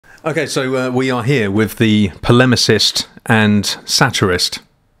Okay, so we are here with the polemicist and satirist,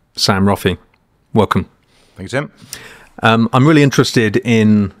 Sam Roffi. Welcome. Thank you, Tim. I'm really interested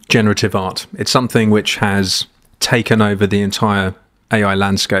in generative art. It's something which has taken over the entire AI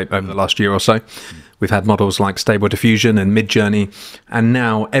landscape over the last year or so. We've had models like Stable Diffusion and Midjourney, and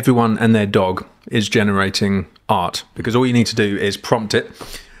now everyone and their dog is generating art, because all you need to do is prompt it.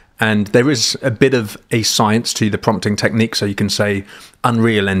 And there is a bit of a science to the prompting technique. So you can say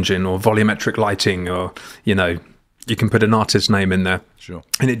Unreal Engine or volumetric lighting, or, you know, you can put an artist's name in there. Sure.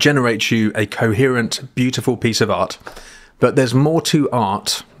 And it generates you a coherent, beautiful piece of art. But there's more to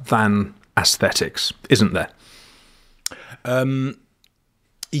art than aesthetics, isn't there?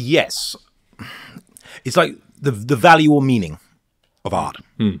 Yes. It's like the value or meaning of art.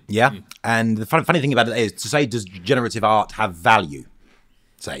 Yeah. And the funny thing about it is to say, does generative art have value,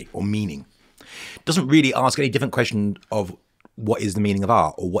 say, or meaning? It doesn't really ask any different question of what is the meaning of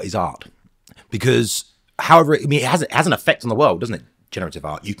art or what is art. Because however, I mean, it has an effect on the world, doesn't it? Generative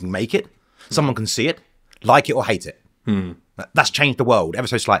art. You can make it. Someone can see it, like it or hate it. That's changed the world ever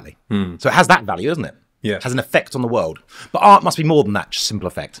so slightly. So it has that value, doesn't it? Yeah. It has an effect on the world. But art must be more than that, just simple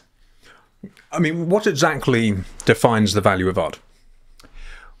effect. I mean, what exactly defines the value of art?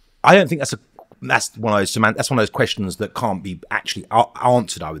 I don't think that's one of those questions that can't be actually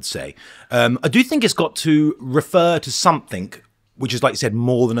answered, I would say. I do think it's got to refer to something which is, like you said,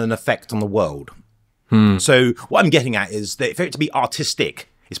 more than an effect on the world. So what I'm getting at is that for it to be artistic,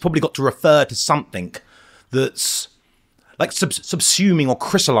 it's probably got to refer to something that's like subsuming or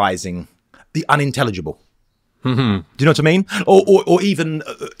crystallizing the unintelligible. Do you know what I mean? Or even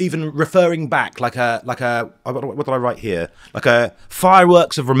referring back like a what did I write here? Like a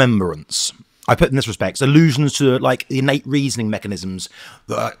fireworks of remembrance. I put in this respect allusions to like the innate reasoning mechanisms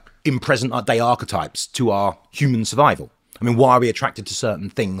that are in present day archetypes to our human survival. I mean, why are we attracted to certain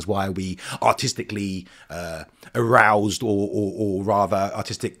things? Why are we artistically aroused, or rather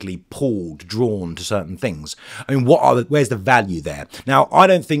artistically pulled, drawn to certain things? I mean, where's the value there? Now, I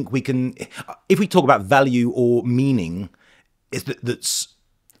don't think we can. If we talk about value or meaning, that's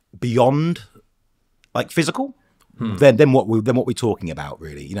beyond like physical. Then what we're talking about,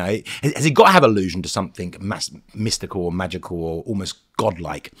 really? You know, has it got to have allusion to something mystical or magical or almost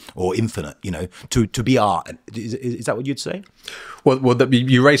godlike or infinite? You know, to be art. Is that what you'd say? Well,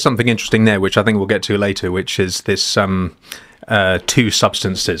 you raised something interesting there, which I think we'll get to later, which is this two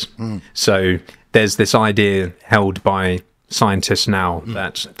substances. So there's this idea held by scientists now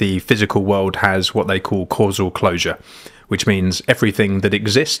that the physical world has what they call causal closure, which means everything that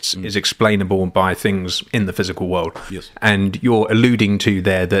exists is explainable by things in the physical world. Yes. And you're alluding to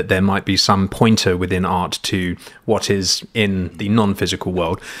there that there might be some pointer within art to what is in the non-physical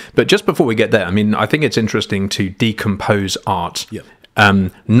world. But just before we get there, I mean, I think it's interesting to decompose art. Yeah.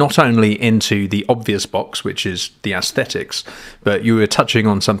 Not only into the obvious box, which is the aesthetics, but you were touching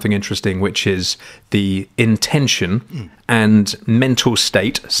on something interesting, which is the intention and mental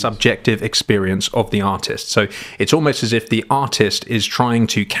state, subjective experience of the artist. So it's almost as if the artist is trying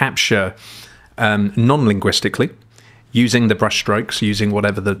to capture non-linguistically, using the brushstrokes, using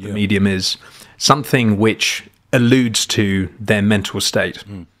whatever the medium is, something which alludes to their mental state.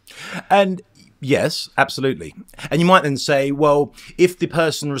 And yes, absolutely. And you might then say, well, if the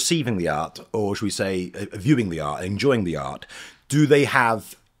person receiving the art, or should we say viewing the art, enjoying the art, does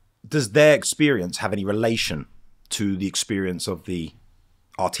their experience have any relation to the experience of the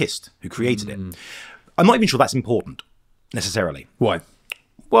artist who created it? I'm not even sure that's important necessarily. Why?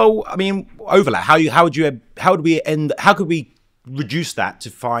 Well, I mean, overlap. How could we reduce that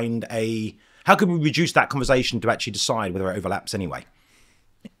to find how could we reduce that conversation to actually decide whether it overlaps anyway?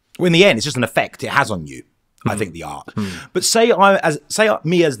 Well, in the end, it's just an effect it has on you, I think, the art. But say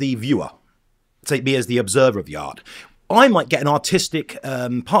me as the viewer, say me as the observer of the art, I might get an artistic,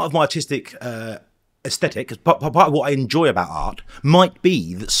 part of my artistic aesthetic, part of what I enjoy about art might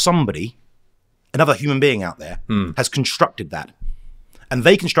be that somebody, another human being out there, has constructed that. And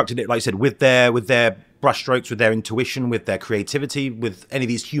they constructed it, like I said, with their brushstrokes, with their intuition, with their creativity, with any of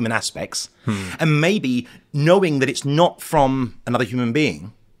these human aspects. And maybe knowing that it's not from another human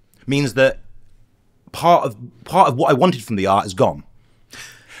being means that part of what I wanted from the art is gone.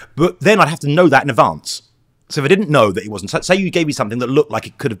 But then I'd have to know that in advance. So if I didn't know that it wasn't, say you gave me something that looked like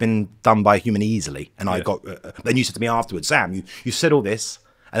it could have been done by a human easily, and I got, then you said to me afterwards, Sam, you said all this,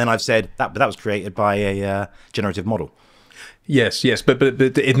 and then I've said but that was created by a generative model. Yes, but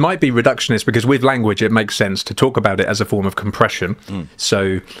it might be reductionist, because with language it makes sense to talk about it as a form of compression.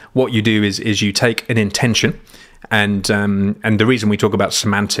 So what you do is you take an intention, and the reason we talk about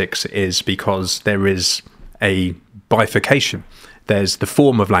semantics is because there is a bifurcation. there's the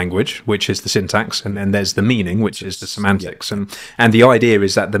form of language, which is the syntax, and then there's the meaning, which is the semantics. And the idea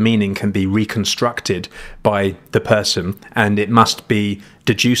is that the meaning can be reconstructed by the person, and it must be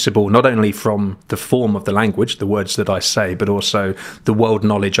deducible not only from the form of the language, the words that I say, but also the world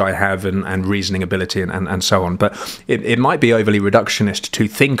knowledge I have and reasoning ability and so on. But it might be overly reductionist to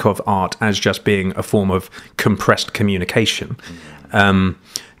think of art as just being a form of compressed communication.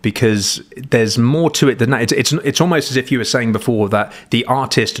 Because there's more to it than that. It's almost as if you were saying before that the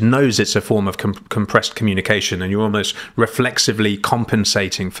artist knows it's a form of compressed communication, and you're almost reflexively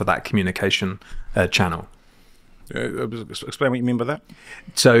compensating for that communication channel. Explain what you mean by that.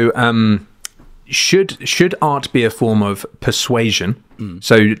 So, should art be a form of persuasion?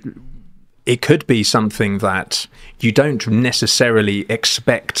 So, it could be something that you don't necessarily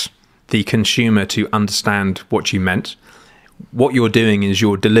expect the consumer to understand what you meant. What you're doing is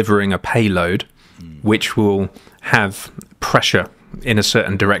you're delivering a payload which will have pressure in a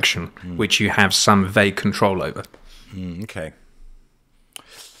certain direction, which you have some vague control over. Okay.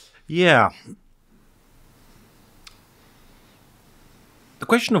 Yeah. The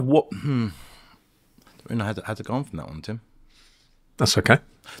question of what... I don't know how to go on from that one, Tim. That's okay.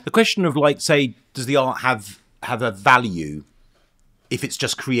 The question of, like, say, does the art have a value if it's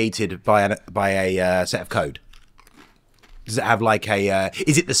just created by a set of code? Does it have like a...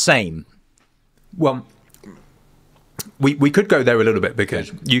 is it the same? Well, we could go there a little bit,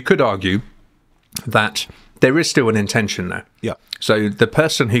 because you could argue that there is still an intention there. Yeah. So the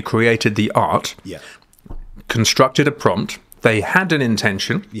person who created the art constructed a prompt. They had an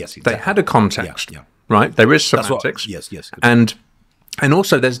intention. Yes, exactly. They had a context. Right? There is semantics. Yes. And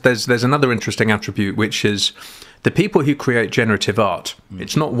also there's another interesting attribute, which is the people who create generative art,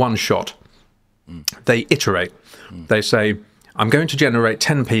 it's not one shot. They iterate. They say, I'm going to generate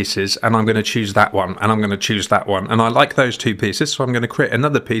 10 pieces, and I'm going to choose that one, and I'm going to choose that one, and I like those 2 pieces, so I'm going to create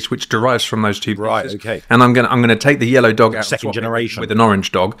another piece which derives from those 2 pieces. Right, okay. And I'm going to take the yellow dog out, second generation, with an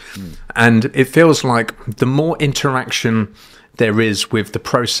orange dog. And it feels like the more interaction there is with the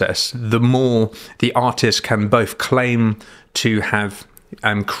process, the more the artist can both claim to have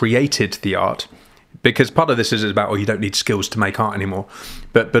created the art, because part of this is about, you don't need skills to make art anymore,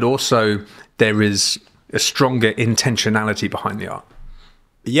 but also there is a stronger intentionality behind the art.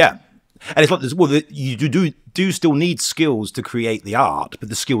 Yeah. And it's like this, well, you do still need skills to create the art, but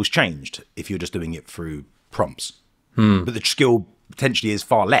the skill's changed if you're just doing it through prompts. But the skill potentially is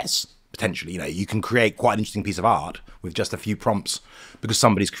far less. Potentially, you can create quite an interesting piece of art with just a few prompts because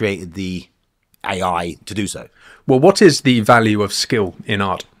somebody's created the AI to do so. Well, what is the value of skill in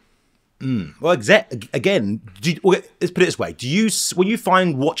art? Well, again, let's put it this way. When you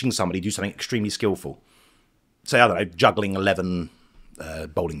find watching somebody do something extremely skillful, say, I don't know, juggling 11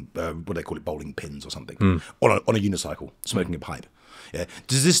 bowling, what do they call it, bowling pins or something, on a unicycle, smoking a pipe. Yeah.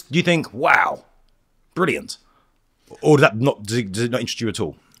 Do you think, wow, brilliant? Or does it not interest you at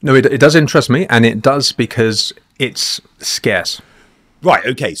all? No, it does interest me, and it does because it's scarce. Right,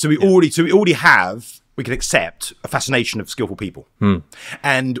 okay. So we can accept a fascination of skillful people.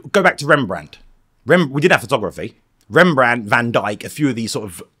 And go back to Rembrandt. We did have photography. Rembrandt, Van Dyck, a few of these sort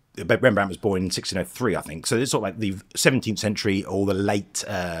of... Rembrandt was born in 1603, I think. So it's sort of like the 17th century or the late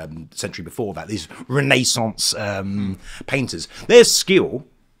century before that. These Renaissance painters. Their skill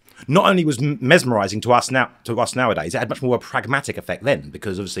not only was mesmerizing to us nowadays, it had much more of a pragmatic effect then,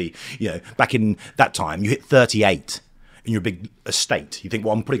 because obviously, back in that time, you hit 38 in your big estate. You think,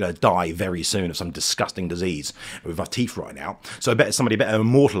 well, I'm probably going to die very soon of some disgusting disease with my teeth right out. So I bet somebody better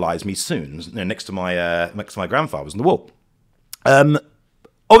immortalize me soon, next to my grandfather's on the wall.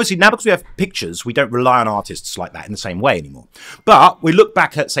 Obviously, now because we have pictures, we don't rely on artists like that in the same way anymore. But we look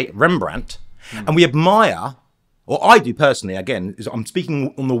back at, say, Rembrandt, and we admire, or I do personally, again, I'm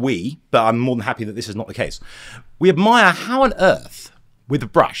speaking on the we, but I'm more than happy that this is not the case. We admire how on earth, with a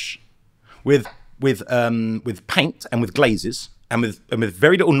brush, with paint and with glazes and with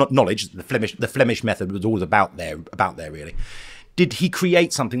very little knowledge, the Flemish method was always about there really. Did he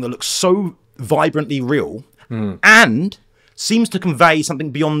create something that looks so vibrantly real and seems to convey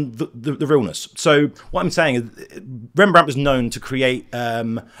something beyond the realness? So what I'm saying is Rembrandt was known to create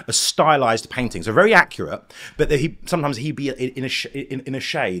a stylized painting, so very accurate, but sometimes he'd be in a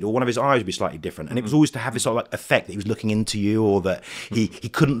shade, or one of his eyes would be slightly different, and it was always to have this sort of like effect that he was looking into you, or that he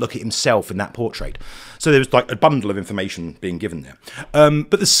couldn't look at himself in that portrait. So there was like a bundle of information being given there.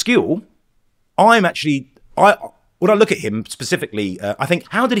 But the skill, when I look at him specifically, I think,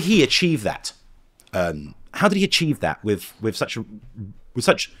 how did he achieve that? How did he achieve that with what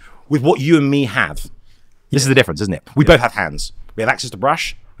you and me have? This is the difference, isn't it? We both have hands. We have access to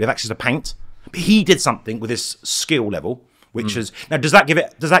brush. We have access to paint. But he did something with his skill level, which is now does that give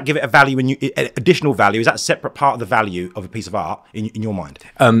it a value additional value? Is that a separate part of the value of a piece of art in your mind?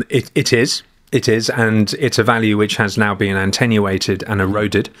 It is. It is, and it's a value which has now been attenuated and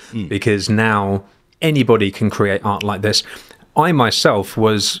eroded because now anybody can create art like this. I myself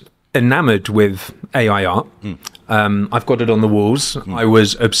was enamored with AI art. I've got it on the walls. I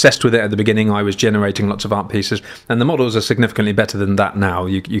was obsessed with it at the beginning. I was generating lots of art pieces, and the models are significantly better than that now.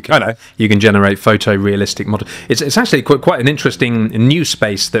 You can generate photorealistic models. It's actually quite an interesting new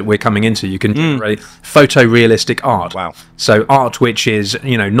space that we're coming into. You can generate photorealistic art. Wow! So art which is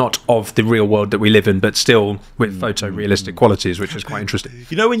not of the real world that we live in, but still with photorealistic qualities, which is quite interesting.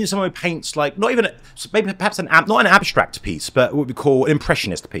 When someone paints like maybe perhaps not an abstract piece, but what we call an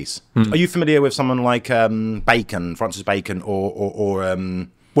impressionist piece. Are you familiar with someone like Francis Bacon, or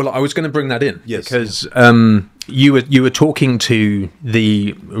Well, I was going to bring that in because you were talking to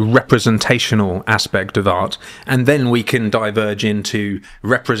the representational aspect of art, and then we can diverge into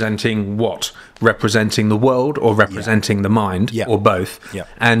representing what? Representing the world or representing the mind, or both.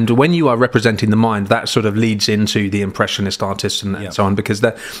 And when you are representing the mind, that sort of leads into the impressionist artists and so on, because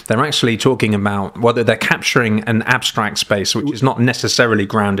they're actually talking about whether they're capturing an abstract space which is not necessarily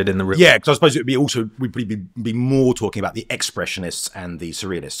grounded in the real. Yeah, because I suppose we'd be more talking about the expressionists and the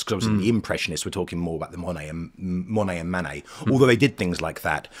surrealists, because obviously the impressionists we're talking more about the Monet and Manet, although they did things like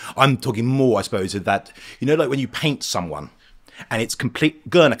that. I'm talking more, I suppose, of that, like when you paint someone and it's complete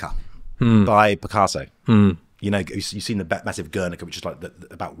Guernica by Picasso. You've seen the massive Guernica, which is like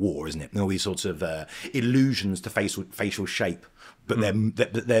about war, isn't it? And all these sorts of illusions to facial shape, but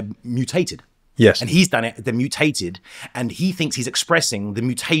they're mutated. Yes. And he's done it, they're mutated, and he thinks he's expressing the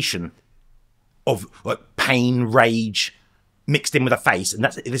mutation of like pain, rage, mixed in with a face, and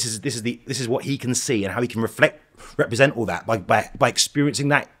this is what he can see and how he can represent all that by experiencing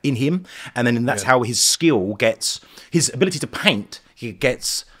that in him, and then that's how his skill his ability to paint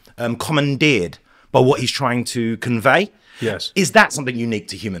gets commandeered by what he's trying to convey. Yes. Is that something unique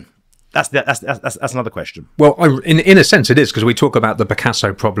to human? That's another question. Well, in a sense, it is, because we talk about the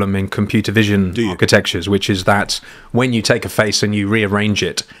Picasso problem in computer vision architectures, which is that when you take a face and you rearrange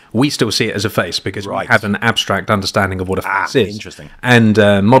it, we still see it as a face because we have an abstract understanding of what a face is. Interesting. And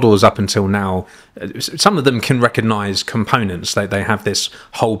models up until now, some of them can recognize components. They have this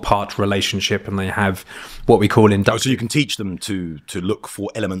whole part relationship, and they have what we call inductive. So you can teach them to look for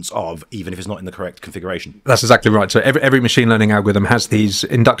elements of, even if it's not in the correct configuration. That's exactly right. So every machine learning algorithm has these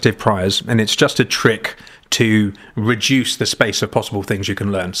inductive priors, and it's just a trick to reduce the space of possible things you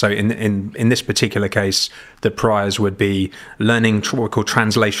can learn. So in this particular case, the priors would be learning what we call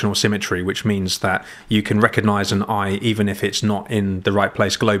translational symmetry, which means that you can recognize an eye even if it's not in the right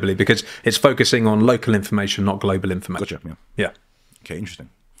place globally, because it's focusing on local information, not global information. Gotcha. Yeah. Okay, interesting.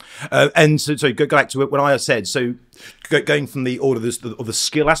 And so go back to what I said. So going from the order of the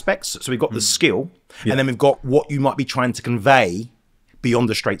skill aspects. So we've got the skill, and then we've got what you might be trying to convey beyond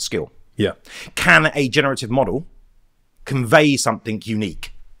the straight skill. Yeah. Can a generative model convey something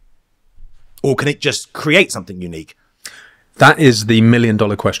unique? Or can it just create something unique? That is the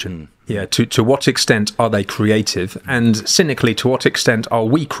million-dollar question. Yeah. To what extent are they creative? And cynically, to what extent are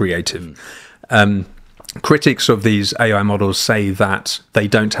we creative? Critics of these AI models say that they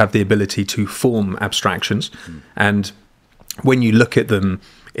don't have the ability to form abstractions. And when you look at them,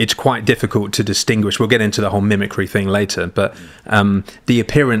 it's quite difficult to distinguish. We'll get into the whole mimicry thing later, but the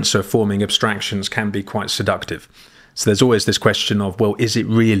appearance of forming abstractions can be quite seductive. So there's always this question of, well, is it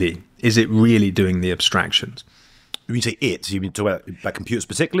really doing the abstractions? When you say it, you mean talk about computers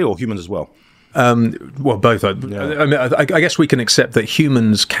particularly, or humans as well? Well, both. I mean, I guess we can accept that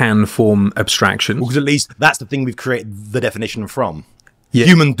humans can form abstractions. Because at least that's the thing we've created the definition from.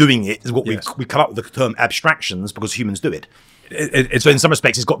 Human doing it is what we come up with the term abstractions, because humans do it. So in some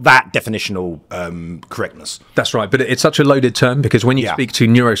respects, it's got that definitional correctness. That's right, but it's such a loaded term, because when you speak to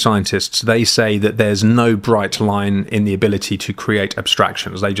neuroscientists, they say that there's no bright line in the ability to create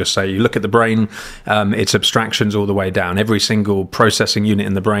abstractions. They just say, you look at the brain, it's abstractions all the way down. Every single processing unit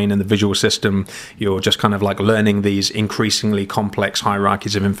in the brain and the visual system, you're just kind of like learning these increasingly complex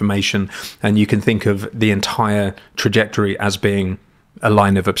hierarchies of information, and you can think of the entire trajectory as being a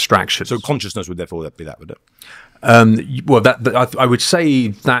line of abstraction. So consciousness would therefore be that, would it? Well, I would say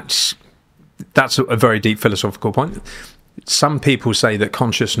that's a very deep philosophical point. Some people say that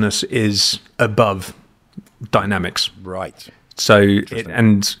consciousness is above dynamics. Right.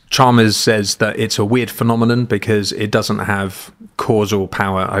 And Chalmers says that it's a weird phenomenon because it doesn't have causal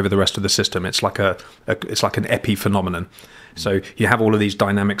power over the rest of the system. It's like an epiphenomenon. So you have all of these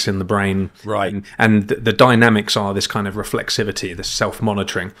dynamics in the brain, right? And the dynamics are this kind of reflexivity, this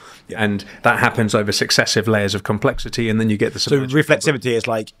self-monitoring, and that happens over successive layers of complexity, and then you get the. So reflexivity is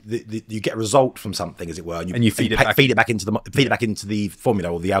like you get a result from something, as it were, and you feed it back into the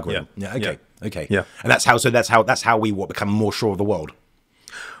formula or the algorithm. Yeah. Okay. Yeah. And that's how we become more sure of the world.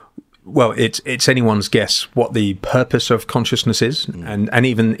 Well, it's anyone's guess what the purpose of consciousness is, and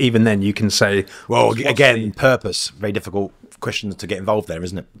even then you can say, well, again, purpose, very difficult question to get involved there,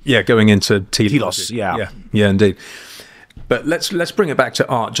 isn't it? Yeah, going into telos. Yeah, indeed. But let's bring it back to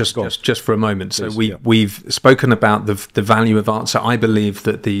art just for a moment. So we've spoken about the value of art. So I believe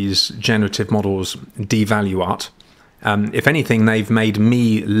that these generative models devalue art. If anything, they've made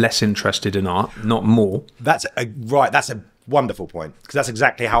me less interested in art, not more. That's a wonderful point, because that's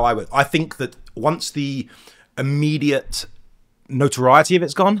exactly how I would. I think that once the immediate notoriety of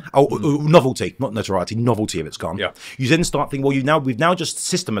it's gone, novelty, not notoriety, novelty of it's gone, you then start thinking, well, we've now just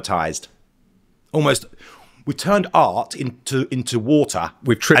systematized, we've turned art into water,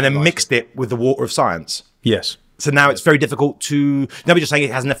 and then mixed it with the water of science. Yes. So now it's very difficult to. Now we're just saying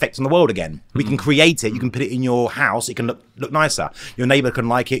it has an effect on the world again. We can create it. You can put it in your house. It can look nicer. Your neighbor can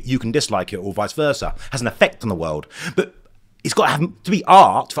like it. You can dislike it, or vice versa. It has an effect on the world, but it's got to be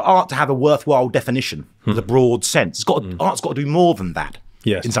art for art to have a worthwhile definition, with a broad sense. Art's got to do more than that.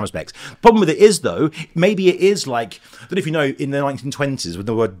 Yes. In some respects. Problem with it is, though, maybe it is like, I don't know if you know, in the 1920s, when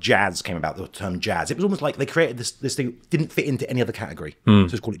the word jazz came about, the term jazz, it was almost like they created this thing that didn't fit into any other category. So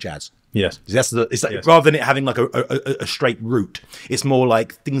just call it jazz. Yes. Rather than it having like a straight route, it's more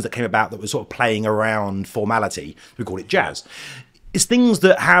like things that came about that were sort of playing around formality. We call it jazz. It's things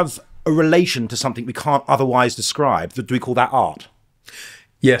that have a relation to something we can't otherwise describe. Do we call that art?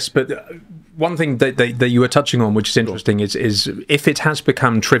 Yes, but one thing that you were touching on, which is interesting, is if it has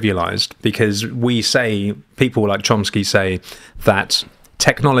become trivialized, because people like Chomsky say that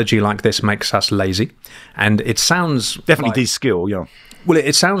technology like this makes us lazy, and it sounds definitely de-skill, yeah. Well,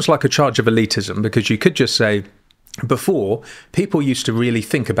 it sounds like a charge of elitism, because you could just say, before, people used to really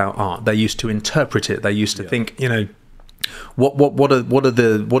think about art. They used to interpret it. They used to think, what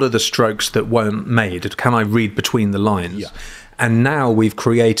are the strokes that weren't made? Can I read between the lines? Yeah. And now we've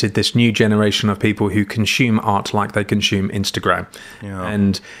created this new generation of people who consume art like they consume Instagram. Yeah.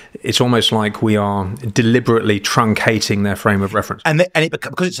 And it's almost like we are deliberately truncating their frame of reference.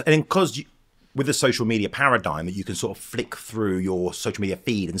 Because with the social media paradigm, that you can sort of flick through your social media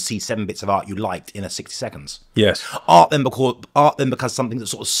feed and see 7 bits of art you liked in 60 seconds. Yes. Art then becomes something that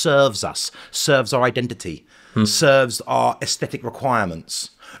sort of serves us, serves our identity, serves our aesthetic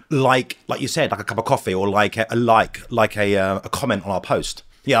requirements. Like you said, like a cup of coffee, or like a comment on our post.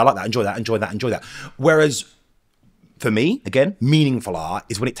 Yeah, I like that. Enjoy that. Whereas for me, again, meaningful art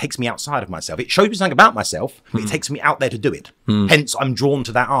is when it takes me outside of myself. It shows me something about myself, but it takes me out there to do it. Hence, I'm drawn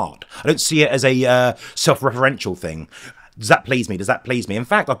to that art. I don't see it as a self-referential thing. Does that please me? In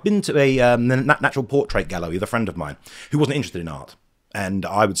fact, I've been to a natural portrait gallery with a friend of mine who wasn't interested in art, and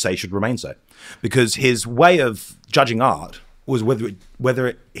I would say should remain so, because his way of judging art was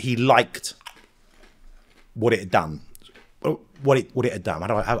whether he liked what it had done. What it had done.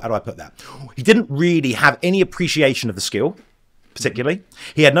 How do I put that? He didn't really have any appreciation of the skill, particularly.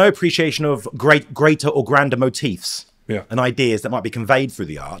 He had no appreciation of greater or grander motifs and ideas that might be conveyed through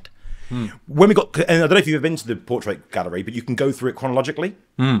the art. When we got, and I don't know if you've ever been to the portrait gallery, but you can go through it chronologically.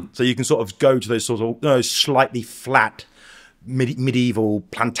 So you can sort of go to those sort of slightly flat medieval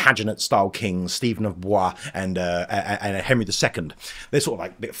Plantagenet style kings, Stephen of Blois and Henry II. They're sort of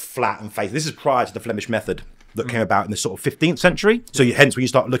like a bit flat and face. This is prior to the Flemish method that came about in the sort of 15th century. So hence when you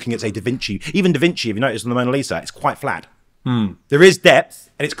start looking at, say, Da Vinci, even Da Vinci, if you notice on the Mona Lisa, it's quite flat. There is depth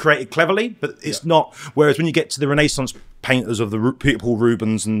and it's created cleverly, but it's not. Whereas when you get to the Renaissance painters of the Paul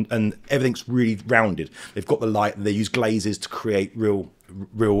Rubens and everything's really rounded. They've got the light. They use glazes to create real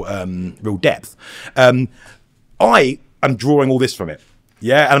depth. I'm drawing all this from it.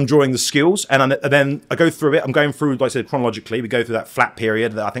 Yeah, and I'm drawing the skills, and then I go through it. I'm going through, like I said, chronologically. We go through that flat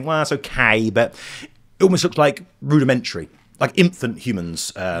period that I think, well, that's okay, but it almost looks like rudimentary, like infant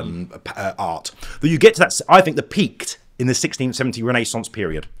humans art. But you get to that, I think, the peaked in the 16th, 17th Renaissance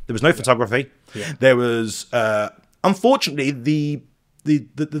period. There was no photography. Yeah. There was, unfortunately,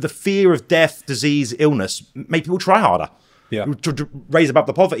 the fear of death, disease, illness made people try harder. Yeah. To raise above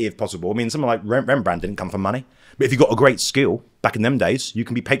the poverty if possible. I mean, someone like Rembrandt didn't come from money, but if you've got a great skill back in them days, you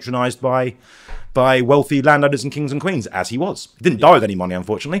can be patronised by wealthy landowners and kings and queens, as he was. He didn't die with any money,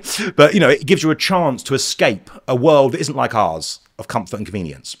 unfortunately, but it gives you a chance to escape a world that isn't like ours of comfort and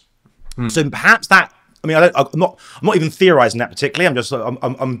convenience. So perhaps that. I mean, I'm not even theorising that particularly. I'm just,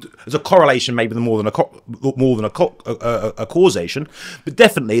 there's a correlation maybe more than a causation, but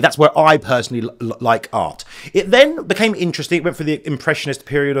definitely that's where I personally like art. It then became interesting. It went through the Impressionist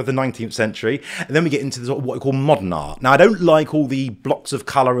period of the 19th century, and then we get into sort of what we call modern art. Now, I don't like all the blocks of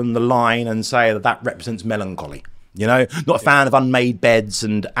colour and the line and say that represents melancholy. Not a fan of unmade beds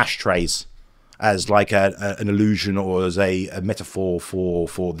and ashtrays as like an illusion or as a metaphor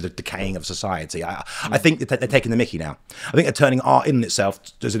for the decaying of society. I think that they're taking the mickey now. I think they're turning art in itself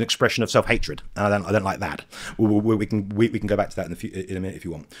as an expression of self-hatred, and I don't like that. We can go back to that in a minute if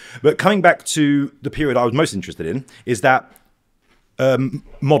you want. But coming back to the period I was most interested in is that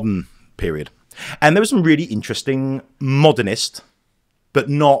modern period, and there was some really interesting modernist,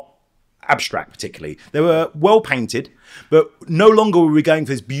 but not abstract particularly. They were well painted, but no longer were we going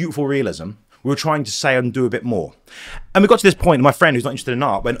for this beautiful realism. We were trying to say and do a bit more. And we got to this point, and my friend who's not interested in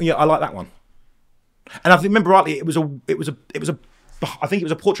art went, yeah, I like that one. And I remember rightly, I think it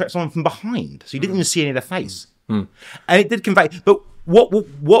was a portrait of someone from behind. So you didn't even see any of their face. And it did convey, but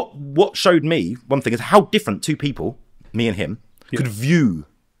what showed me, one thing, is how different two people, me and him, could view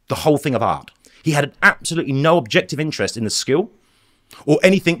the whole thing of art. He had absolutely no objective interest in the skill or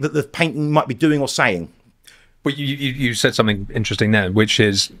anything that the painting might be doing or saying. Well, you said something interesting there, which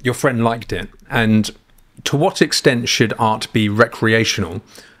is your friend liked it. And to what extent should art be recreational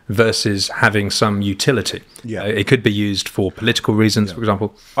versus having some utility? Yeah. It could be used for political reasons, for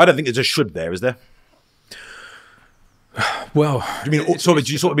example. I don't think there's a should there, is there? Well, do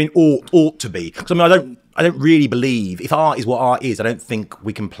you mean ought to be? Because I mean, I don't really believe, if art is what art is, I don't think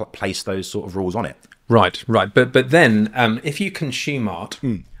we can place those sort of rules on it. Right. But then if you consume art...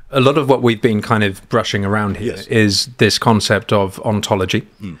 A lot of what we've been kind of brushing around here is this concept of ontology,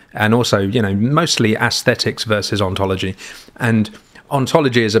 and also, mostly aesthetics versus ontology. And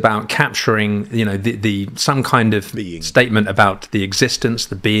ontology is about capturing, the some kind of statement about the existence,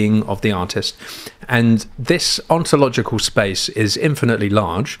 the being of the artist. And this ontological space is infinitely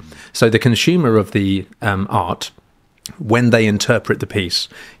large. So the consumer of the art, when they interpret the piece,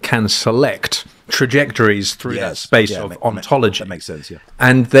 can select trajectories through that space of ontology. That makes sense, yeah.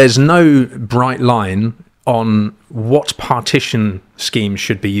 And there's no bright line on what partition scheme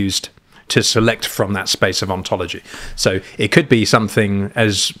should be used to select from that space of ontology. So it could be something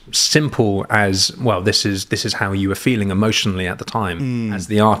as simple as, well, this is how you were feeling emotionally at the time as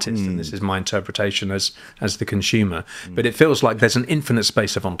the artist, and this is my interpretation as the consumer. But it feels like there's an infinite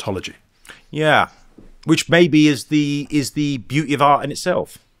space of ontology. Yeah. Which maybe is the beauty of art in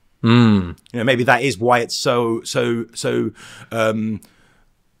itself. Maybe that is why it's so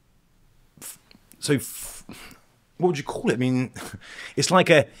what would you call it? I mean, it's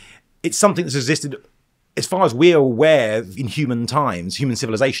something that's existed as far as we're aware in human times, human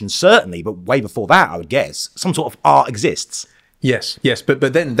civilization, certainly, but way before that, I would guess, some sort of art exists. Yes,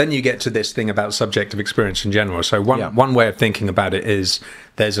 but then you get to this thing about subjective experience in general. So one way of thinking about it is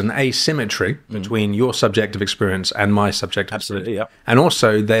there's an asymmetry between your subjective experience and my subjective experience. And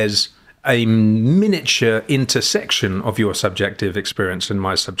also there's a miniature intersection of your subjective experience and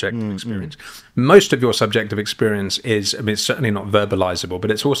my subjective experience. Most of your subjective experience is, I mean, it's certainly not verbalizable,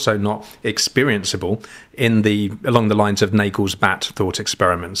 but it's also not experienceable along the lines of Nagel's bat thought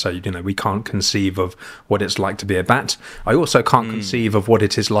experiment. So, we can't conceive of what it's like to be a bat. I also can't conceive of what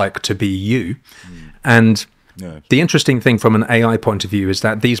it is like to be you. And the interesting thing from an AI point of view is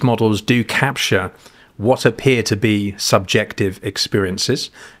that these models do capture what appear to be subjective experiences,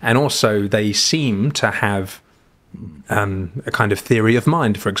 and also they seem to have a kind of theory of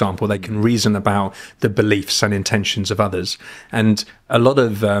mind. For example, they can reason about the beliefs and intentions of others, and a lot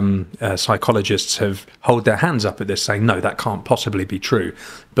of psychologists have held their hands up at this, saying no, that can't possibly be true,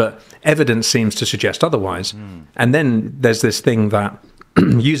 but evidence seems to suggest otherwise. And then there's this thing that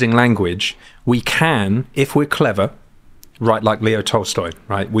using language, we can, if we're clever, right, like Leo Tolstoy,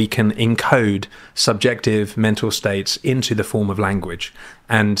 right? We can encode subjective mental states into the form of language,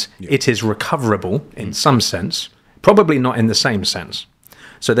 and it is recoverable in some sense, probably not in the same sense.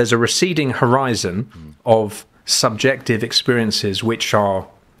 So there's a receding horizon of subjective experiences which are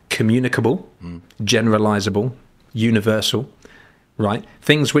communicable, generalizable, universal, right?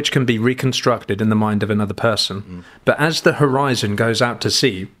 Things which can be reconstructed in the mind of another person. But as the horizon goes out to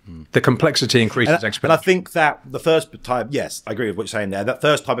sea, the complexity increases exponentially. And I think that the first type, yes, I agree with what you're saying there. That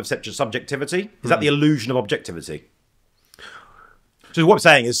first type of subjectivity, is that the illusion of objectivity? So what I'm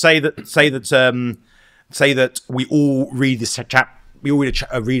saying is, say that we all read this chap. We all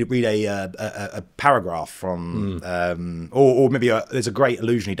read a paragraph from, or maybe there's a great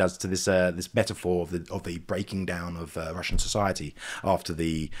allusion he does to this this metaphor of the breaking down of Russian society after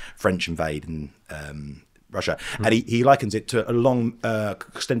the French invade in Russia, and he likens it to a long,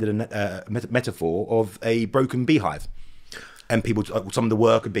 extended metaphor of a broken beehive. And people, some of the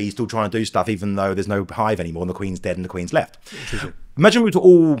worker bees still trying to do stuff, even though there's no hive anymore, and the queen's dead and the queen's left. Imagine we were to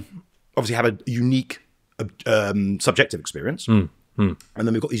all obviously have a unique subjective experience, and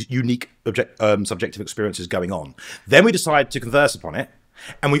then we've got these unique subjective experiences going on. Then we decide to converse upon it,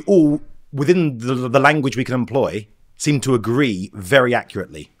 and we all, within the language we can employ, seem to agree very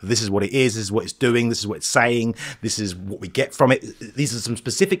accurately. This is what it is, this is what it's doing, this is what it's saying, this is what we get from it. These are some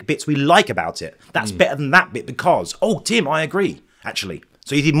specific bits we like about it. That's better than that bit because, oh, Tim, I agree, actually.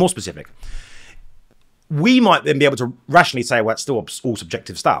 So he's even more specific. We might then be able to rationally say, well, it's still all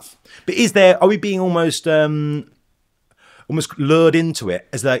subjective stuff. But are we being almost lured into it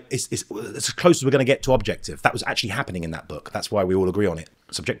as though it's as close as we're going to get to objective? That was actually happening in that book. That's why we all agree on it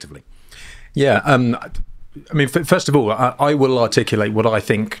subjectively. Yeah, I mean, first of all, I will articulate what I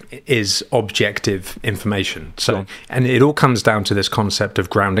think is objective information. So, and it all comes down to this concept of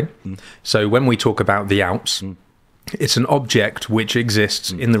grounding. So when we talk about the Alps, it's an object which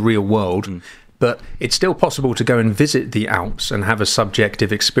exists in the real world, but it's still possible to go and visit the Alps and have a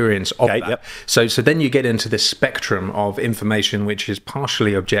subjective experience of that. Yep. So then you get into this spectrum of information which is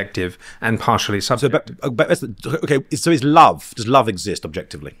partially objective and partially subjective. So is love? Does love exist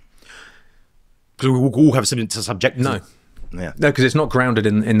objectively? Because we all have something to subjective. No, because it's not grounded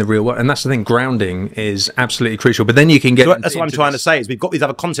in the real world, and that's the thing. Grounding is absolutely crucial. But then you can get. So that's what I'm trying to say is we've got these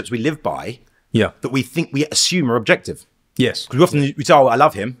other concepts we live by. Yeah. That we assume are objective. Yes. Because we say, "Oh, I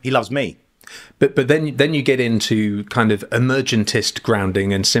love him. He loves me." But then you get into kind of emergentist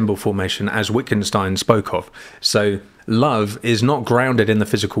grounding and symbol formation, as Wittgenstein spoke of. So love is not grounded in the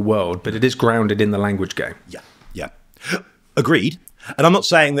physical world, but it is grounded in the language game. Yeah. Agreed. And I'm not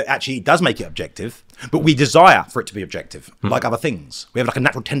saying that actually it does make it objective, but we desire for it to be objective, like other things. We have like a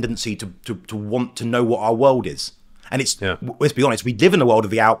natural tendency to want to know what our world is. And let's be honest, we live in the world of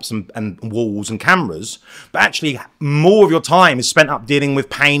the Alps and walls and cameras, but actually more of your time is spent up dealing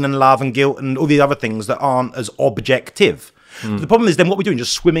with pain and love and guilt and all these other things that aren't as objective. The problem is then what we're doing,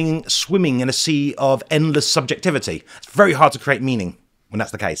 just swimming in a sea of endless subjectivity. It's very hard to create meaning when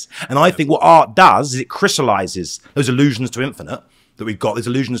that's the case. And I think what art does is it crystallizes those illusions to infinite that we've got, these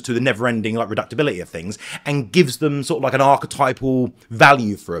allusions to the never-ending like reductibility of things, and gives them sort of like an archetypal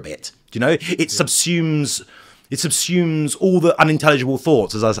value for a bit. Do you know? It subsumes all the unintelligible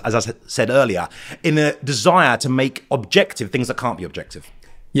thoughts, as I said earlier, in a desire to make objective things that can't be objective.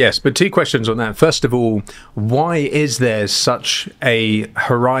 Yes, but two questions on that. First of all, why is there such a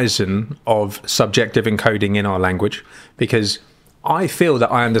horizon of subjective encoding in our language? Because I feel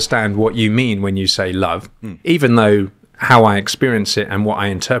that I understand what you mean when you say love, even though how I experience it and what I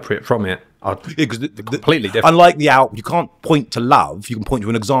interpret from it are completely different. Unlike the Alp, you can't point to love, you can point to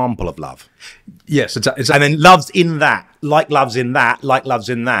an example of love. Yes, exactly. And then love's in that, like love's in that, like love's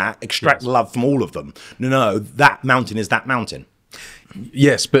in that, extract love from all of them. No, that mountain is that mountain.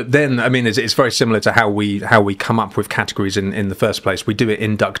 Yes, but then I mean it's very similar to how we come up with categories in the first place. We do it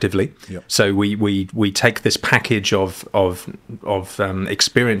inductively. Yep. So we take this package of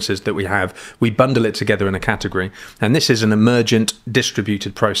experiences that we have, we bundle it together in a category, and this is an emergent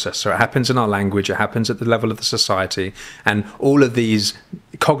distributed process. So it happens in our language, it happens at the level of the society, and all of these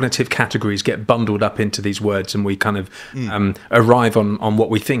cognitive categories get bundled up into these words, and we kind of arrive on what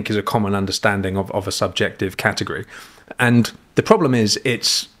we think is a common understanding of a subjective category. And the problem is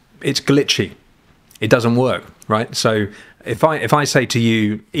it's glitchy. It doesn't work, right? So if I say to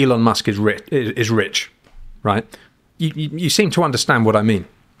you, Elon Musk is rich, right? You seem to understand what I mean,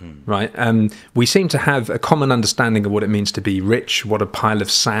 right? We seem to have a common understanding of what it means to be rich, what a pile of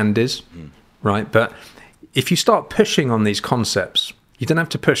sand is, right? But if you start pushing on these concepts, you don't have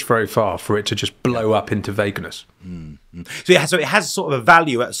to push very far for it to just blow up into vagueness. So it has sort of a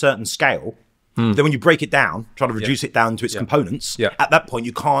value at a certain scale. Then when you break it down, try to reduce it down to its components, at that point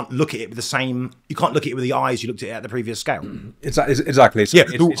you can't look at it with the eyes you looked at it at the previous scale. Exactly.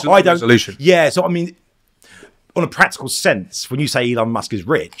 It's resolution. Yeah, so I mean, on a practical sense, when you say Elon Musk is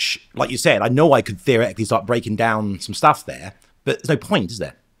rich, like you said, I know I could theoretically start breaking down some stuff there, but there's no point, is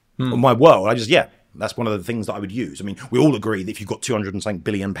there? In my world, that's one of the things that I would use. I mean, we all agree that if you've got 200 and something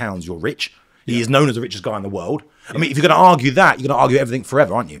billion pounds, you're rich. He is known as the richest guy in the world. I mean, if you're going to argue that, you're going to argue everything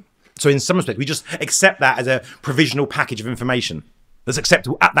forever, aren't you? So in some respect, we just accept that as a provisional package of information that's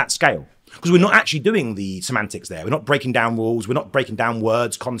acceptable at that scale. Because we're not actually doing the semantics there. We're not breaking down rules. We're not breaking down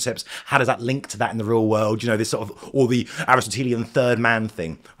words, concepts. How does that link to that in the real world? You know, this sort of, or the Aristotelian third man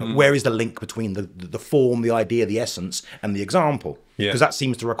thing. Where is the link between the form, the idea, the essence, and the example? Because that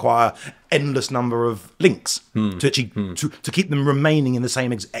seems to require endless number of links to actually to keep them remaining in the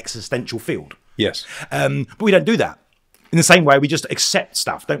same existential field. Yes. But we don't do that. In the same way, we just accept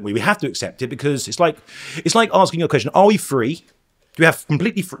stuff, don't we? We have to accept it because it's like asking a question: are we free? Do we have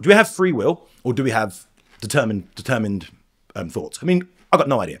do we have free will, or do we have determined thoughts? I mean, I've got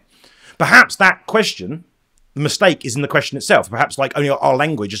no idea. Perhaps that question, the mistake is in the question itself. Perhaps like only our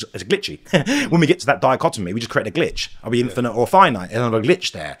language is glitchy. When we get to that dichotomy, we just create a glitch. Are we infinite or finite? And there's a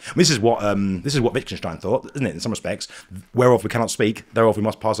glitch there. I mean, this is what Wittgenstein thought, isn't it? In some respects, whereof we cannot speak, thereof we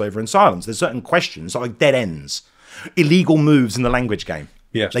must pass over in silence. There's certain questions like dead ends, illegal moves in the language game.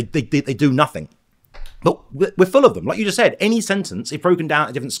 Yes. They do nothing. But we're full of them. Like you just said, any sentence, if broken down at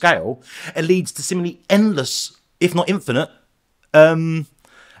a different scale, it leads to similarly endless, if not infinite,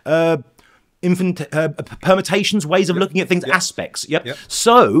 permutations, ways of looking at things, aspects.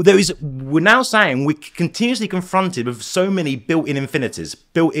 So we're now saying we're continuously confronted with so many built-in infinities,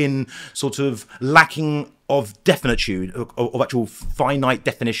 built-in sort of lacking of definitude, of actual finite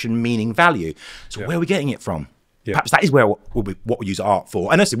definition, meaning, value. So where are we getting it from? Perhaps that is where what we use art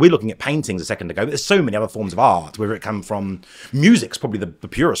for. And honestly, we're looking at paintings a second ago, but there's so many other forms of art, whether it come from music's probably the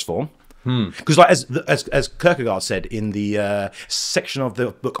purest form. Because like as Kierkegaard said in the section of the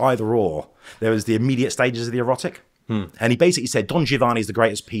book Either Or, there was the immediate stages of the erotic. And he basically said Don Giovanni is the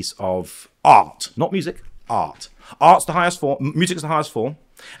greatest piece of art, not music, art. Art's the highest form, music's the highest form,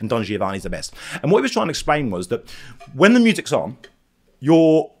 and Don Giovanni's the best. And what he was trying to explain was that when the music's on,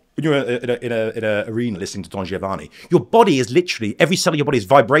 when you're in an arena listening to Don Giovanni, your body is literally, every cell of your body is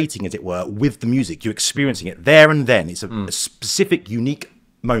vibrating, as it were, with the music. You're experiencing it there and then. It's a specific, unique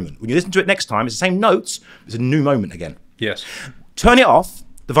moment. When you listen to it next time, it's the same notes, it's a new moment again. Yes. Turn it off,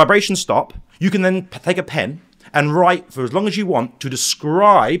 the vibrations stop. You can then take a pen and write for as long as you want to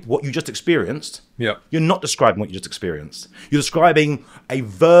describe what you just experienced. You're not describing what you just experienced. You're describing a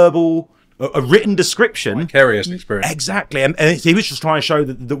written description. Vicarious experience. Exactly. And he was just trying to show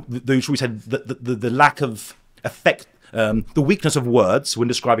the lack of effect, the weakness of words when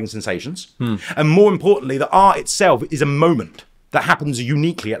describing sensations. And more importantly, the art itself is a moment that happens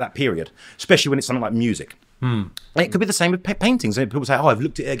uniquely at that period, especially when it's something like music. And it could be the same with paintings. And people say, oh, I've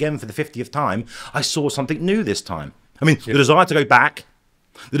looked at it again for the 50th time. I saw something new this time. I mean, the desire to go back,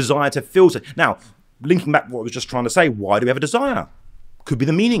 the desire to feel. Now, linking back to what I was just trying to say, why do we have a desire? Could be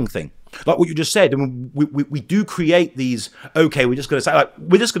the meaning thing. Like what you just said, I mean, we do create these, okay, we're just going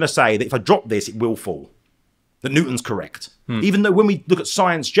to say that if I drop this, it will fall. That Newton's correct. Even though when we look at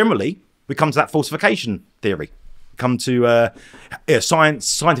science generally, we come to that falsification theory. Come to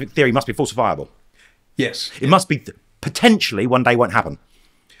scientific theory must be falsifiable. Yes. It must be potentially one day won't happen.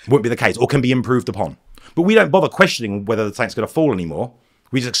 Won't be the case, or can be improved upon. But we don't bother questioning whether the thing's going to fall anymore.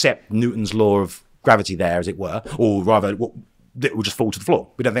 We just accept Newton's law of gravity there, as it were, or rather, it will just fall to the floor.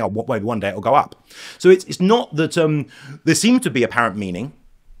 We don't think, oh, maybe one day it will go up. So it's not that there seems to be apparent meaning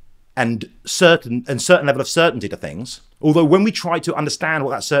and certain level of certainty to things. Although when we try to understand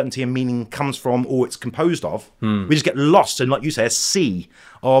what that certainty and meaning comes from or it's composed of, we just get lost in, like you say, a sea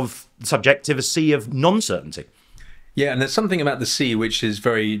of subjective, a sea of non-certainty. Yeah, and there's something about the sea which is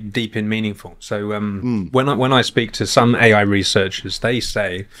very deep and meaningful. So when I speak to some AI researchers, they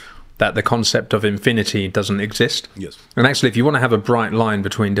say that the concept of infinity doesn't exist. Yes. And actually, if you want to have a bright line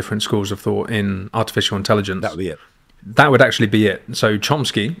between different schools of thought in artificial intelligence, that would be it. That would actually be it. So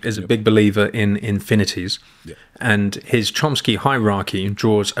Chomsky is a big believer in infinities, and his Chomsky hierarchy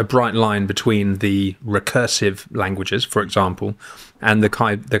draws a bright line between the recursive languages, for example, and the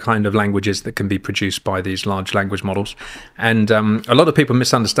kind of languages that can be produced by these large language models. And a lot of people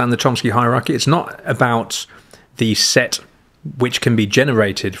misunderstand the Chomsky hierarchy. It's not about the set which can be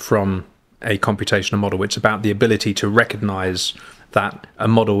generated from a computational model. It's about the ability to recognize that a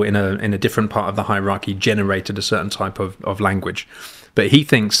model in a different part of the hierarchy generated a certain type of language. But he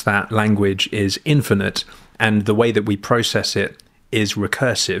thinks that language is infinite, and the way that we process it is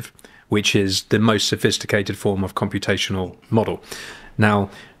recursive, which is the most sophisticated form of computational model. Now,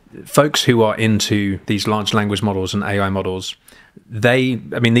 folks who are into these large language models and AI models,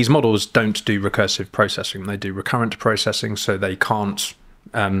 these models don't do recursive processing. They do recurrent processing, so they can't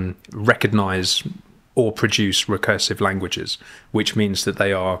recognize or produce recursive languages, which means that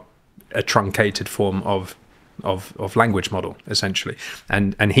they are a truncated form of language model, essentially.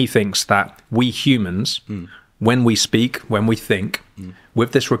 And he thinks that we humans, when we speak, when we think,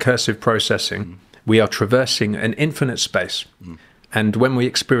 with this recursive processing, we are traversing an infinite space. And when we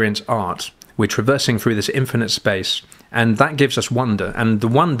experience art, we're traversing through this infinite space, and that gives us wonder. And the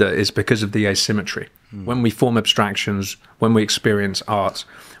wonder is because of the asymmetry. When we form abstractions, when we experience art,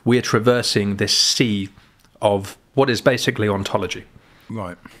 we are traversing this sea of what is basically ontology.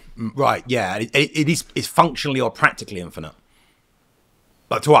 Right. Right, yeah. It's functionally or practically infinite.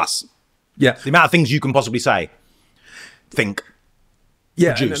 But to us, Yeah. the amount of things you can possibly say, think,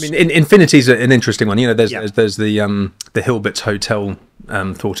 Yeah, produce. I mean, infinity is an interesting one. You know, there's the Hilbert's Hotel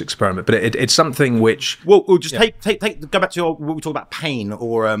thought experiment, but it's something which. Well, we'll just go back to what we talk about pain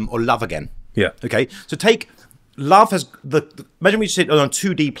or love again. Yeah. Okay. So take love has imagine we sit on a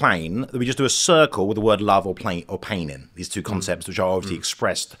 2D plane that we just do a circle with the word love or pain in these two concepts, which are obviously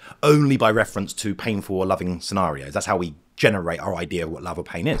expressed only by reference to painful or loving scenarios. That's how we generate our idea of what love or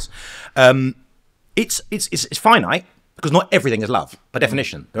pain is. It's finite because not everything is love by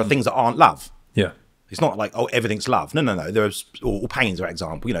definition. There are things that aren't love. Yeah. It's not like, oh, everything's love. No. There's or pains, for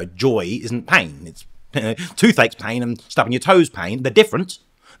example. You know, joy isn't pain. It's toothache's pain and stubbing your toes pain. They're different.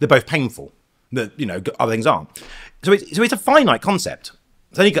 They're both painful. That other things aren't. So it's a finite concept.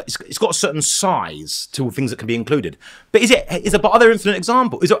 It's got a certain size to things that can be included. But are there infinite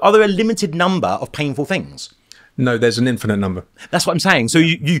examples? Are there a limited number of painful things? No, there's an infinite number. That's what I'm saying. So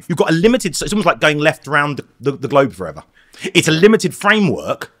you've got a limited. So it's almost like going left around the globe forever. It's a limited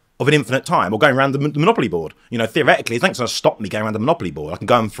framework of an infinite time, or going around the Monopoly board. You know, theoretically, it's not going to stop me going around the Monopoly board. I can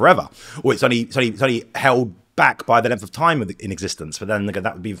go on forever, or it's only held back by the length of time in existence. But then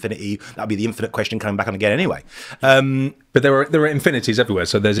that would be infinity. That would be the infinite question coming back on again anyway. But there are infinities everywhere.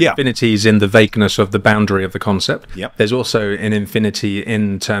 So there's Yeah. infinities in the vagueness of the boundary of the concept. Yep. There's also an infinity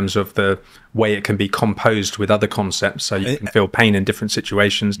in terms of the way it can be composed with other concepts. So you can feel pain in different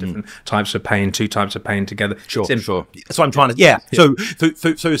situations, different types of pain, two types of pain together. Sure. That's what I'm trying to. Yeah. So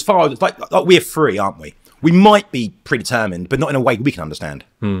as far as like we're free, aren't we? We might be predetermined, but not in a way we can understand.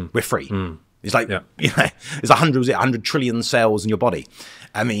 We're free. It's like there's 100 trillion cells in your body.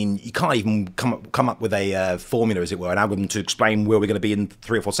 I mean, you can't even come up with a formula, as it were, an algorithm to explain where we're going to be in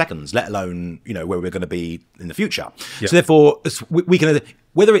 3 or 4 seconds, let alone where we're going to be in the future. Yeah. So therefore, we can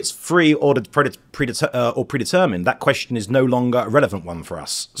whether it's free or predetermined. That question is no longer a relevant one for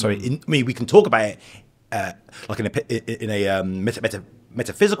us. So we can talk about it like in a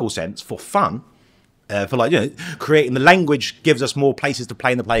metaphysical sense for fun. For creating the language gives us more places to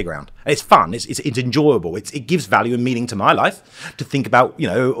play in the playground. And it's fun. It's enjoyable. It gives value and meaning to my life to think about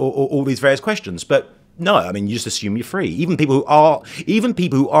all these various questions. But no, I mean you just assume you're free. Even people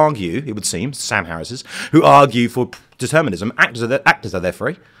who argue, it would seem, Sam Harris's, who argue for determinism, actors are there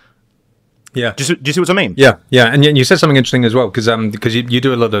free. Yeah. Do you see what I mean? Yeah. And you said something interesting as well because you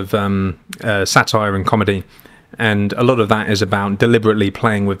do a lot of satire and comedy, and a lot of that is about deliberately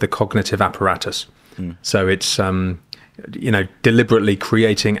playing with the cognitive apparatus. So it's deliberately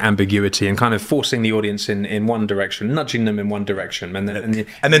creating ambiguity and kind of forcing the audience in one direction, nudging them in one direction, and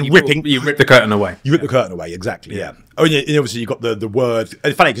then you rip the curtain away. You rip the curtain away, exactly. Yeah. Oh, and obviously you got the word.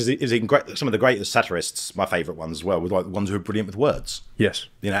 It's funny because some of the greatest satirists, my favourite ones as well, were like the ones who are brilliant with words. Yes.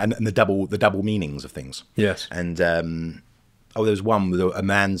 And the double meanings of things. Yes. And there was one where a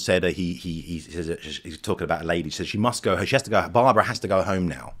man said he says he's talking about a lady. He says she has to go. Barbara has to go home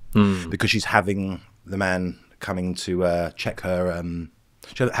now because she's having the man coming to check her.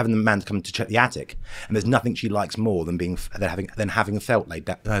 Having the man come to check the attic, and there's nothing she likes more than having felt laid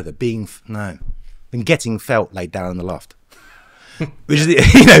down. Than getting felt laid down in the loft. Which is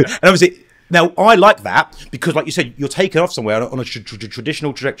and obviously. Now, I like that because, like you said, you're taken off somewhere on a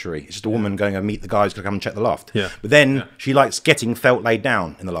traditional trajectory. It's just a woman going to meet the guy who's going to come and check the loft. Yeah. But then she likes getting felt laid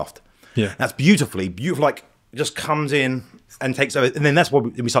down in the loft. Yeah. That's beautiful. Like, it just comes in and takes over. And then that's what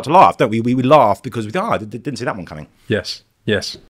we start to laugh, don't we? We laugh because I didn't see that one coming. Yes.